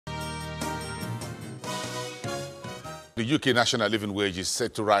The UK national living wage is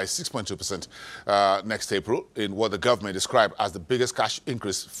set to rise 6.2% next April in what the government described as the biggest cash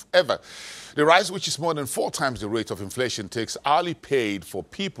increase ever. The rise, which is more than 4 times the rate of inflation, takes hourly paid for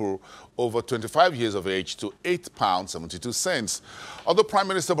people over 25 years of age to £8.72. Although Prime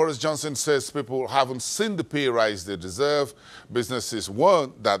Minister Boris Johnson says people haven't seen the pay rise they deserve, businesses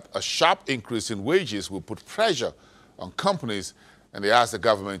warn that a sharp increase in wages will put pressure on companies, and they ask the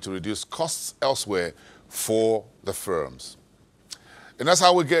government to reduce costs elsewhere for the firms. And that's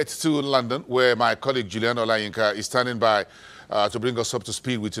how we get to London, where my colleague Juliana Olayinka is standing by to bring us up to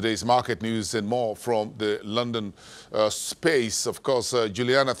speed with today's market news and more from the London space. Of course,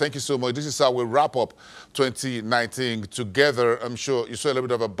 Juliana, thank you so much. This is how we wrap up 2019 together. I'm sure you saw a little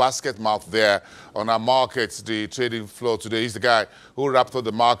bit of a basket mouth there on our markets. The trading floor today is the guy who wrapped up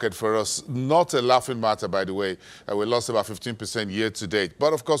the market for us. Not a laughing matter, by the way. We lost about 15% year to date.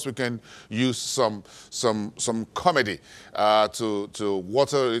 But of course, we can use some comedy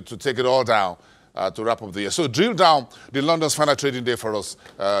to take it all down. To wrap up the year. So drill down the London's final trading day for us,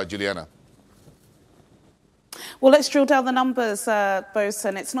 Juliana. Well, let's drill down the numbers,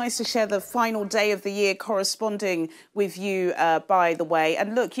 Bosun. It's nice to share the final day of the year corresponding with you, by the way.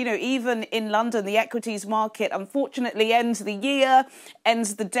 And look, you know, even in London, the equities market unfortunately ends the year,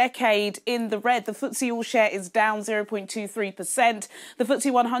 ends the decade in the red. The FTSE All-Share is down 0.23%. The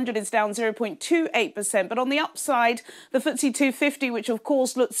FTSE100 is down 0.28%. But on the upside, the FTSE 250, which of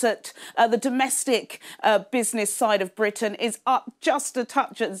course looks at the domestic business side of Britain, is up just a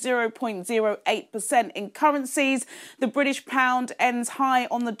touch at 0.08% in currencies. The British pound ends high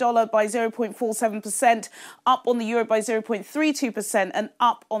on the dollar by 0.47%, up on the euro by 0.32%, and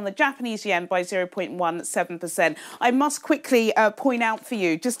up on the Japanese yen by 0.17%. I must quickly point out for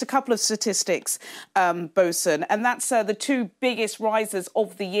you just a couple of statistics, Bosun, and that's the 2 biggest rises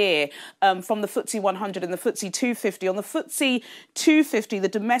of the year from the FTSE 100 and the FTSE 250. On the FTSE 250, the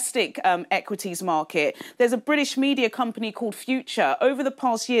domestic equities market, there's a British media company called Future. Over the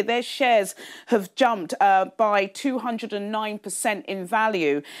past year, their shares have jumped by 209% in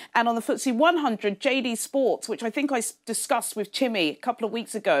value. And on the FTSE 100, JD Sports, which I think I discussed with Chimmy a couple of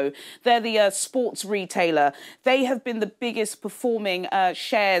weeks ago, they're the sports retailer. They have been the biggest performing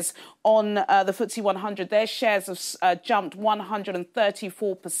shares on the FTSE 100. Their shares have jumped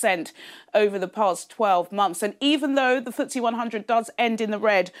 134% over the past 12 months. And even though the FTSE 100 does end in the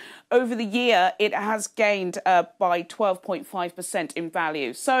red, over the year it has gained by 12.5% in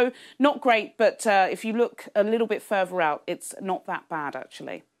value. So not great, but if you look a little bit further out, it's not that bad,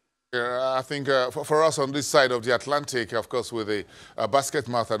 actually. Yeah, I think for us on this side of the Atlantic, of course, with the basket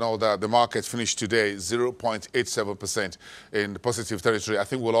math and all that, the market finished today 0.87% in positive territory. I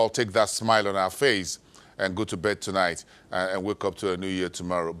think we'll all take that smile on our face and go to bed tonight and wake up to a new year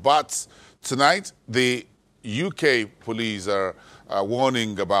tomorrow. But tonight, the UK police are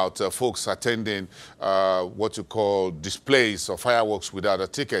warning about folks attending what you call displays or fireworks without a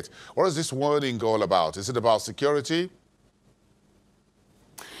ticket. What is this warning all about? Is it about security?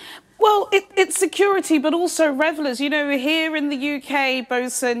 Well, it's security, but also revellers. You know, here in the UK,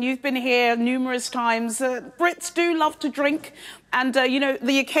 Bosun, you've been here numerous times. Brits do love to drink. And, you know,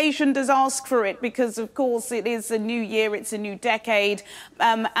 the occasion does ask for it because, of course, it is a new year, it's a new decade,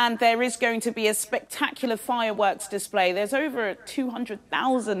 and there is going to be a spectacular fireworks display. There's over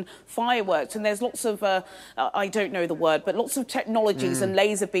 200,000 fireworks, and there's lots of, I don't know the word, but lots of technologies and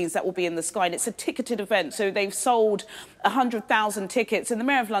laser beams that will be in the sky. And it's a ticketed event, so they've sold 100,000 tickets, and the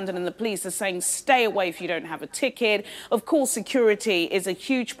Mayor of London and the police are saying stay away if you don't have a ticket. Of course, security is a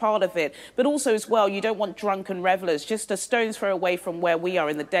huge part of it, but also as well, you don't want drunken revellers. Just a stone's throw away from where we are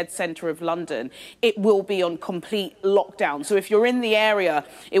in the dead centre of London, it will be on complete lockdown. So if you're in the area,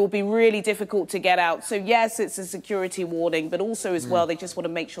 it will be really difficult to get out. So yes, it's a security warning, but also as well, they just want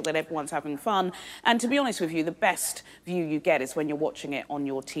to make sure that everyone's having fun. And to be honest with you, the best view you get is when you're watching it on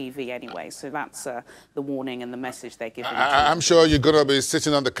your TV anyway. So that's the warning and the message they're giving. I'm sure you're going to be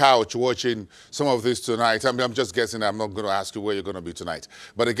sitting on the couch watching some of this tonight. I'm just guessing. I'm not going to ask you where you're going to be tonight.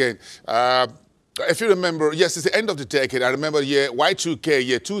 But again, if you remember, yes, it's the end of the decade. I remember Y2K,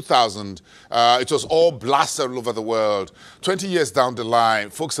 year 2000. It was all blasted all over the world. 20 years down the line,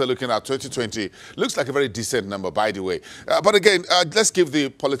 folks are looking at 2020. Looks like a very decent number, by the way. But again, let's give the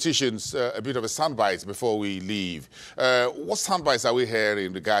politicians a bit of a soundbite before we leave. What soundbites are we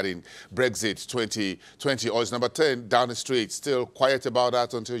hearing regarding Brexit 2020? Or is number 10 down the street still quiet about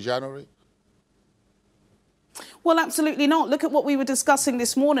that until January? Well, absolutely not. Look at what we were discussing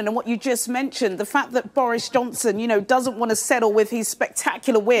this morning and what you just mentioned. The fact that Boris Johnson, doesn't want to settle with his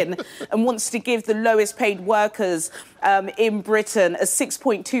spectacular win and wants to give the lowest paid workers in Britain a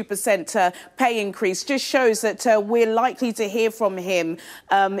 6.2% pay increase just shows that we're likely to hear from him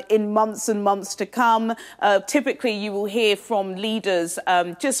in months and months to come. Typically, you will hear from leaders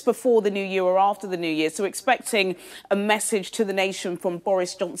just before the new year or after the new year. So expecting a message to the nation from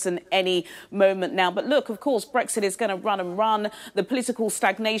Boris Johnson any moment now. But look, of course, Brexit is going to run and run. The political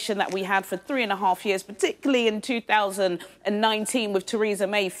stagnation that we had for 3.5 years, particularly in 2019 with Theresa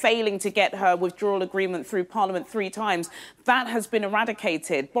May failing to get her withdrawal agreement through Parliament 3 times, that has been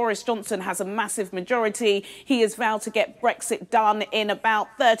eradicated. Boris Johnson has a massive majority. He has vowed to get Brexit done in about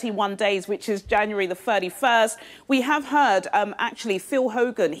 31 days, which is January the 31st. We have heard, actually, Phil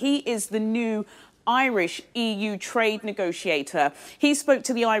Hogan, he is the new Irish EU trade negotiator. He spoke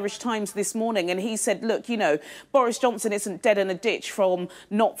to the Irish Times this morning and he said, look, Boris Johnson isn't dead in a ditch from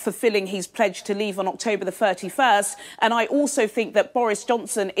not fulfilling his pledge to leave on October the 31st. And I also think that Boris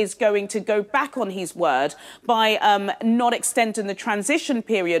Johnson is going to go back on his word by not extending the transition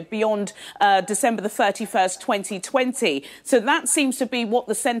period beyond December the 31st, 2020. So that seems to be what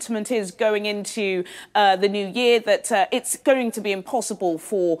the sentiment is going into the new year, that it's going to be impossible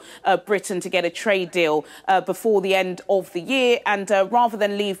for Britain to get a trade deal before the end of the year. And rather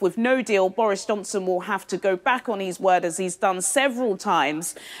than leave with no deal, Boris Johnson will have to go back on his word, as he's done several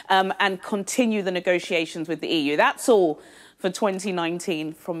times, and continue the negotiations with the EU. That's all for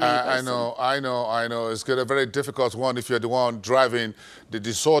 2019 from me. I know. It's got a very difficult one if you're the one driving the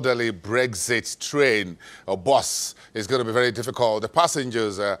disorderly Brexit train or bus. It's going to be very difficult. The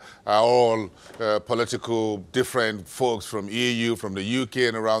passengers are all political, different folks from EU, from the UK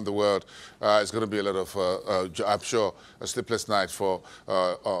and around the world. It's going to be a lot of, I'm sure, a sleepless night for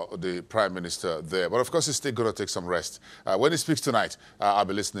the Prime Minister there. But of course, he's still going to take some rest. When he speaks tonight, I'll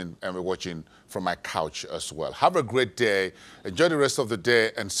be listening and be watching from my couch as well. Have a great day. Enjoy the rest of the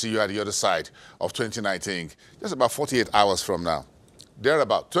day and see you at the other side of 2019. Just about 48 hours from now. They're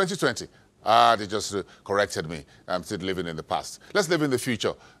about 2020. They just corrected me. I'm still living in the past. Let's live in the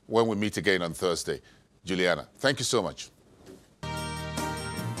future when we meet again on Thursday. Juliana, thank you so much.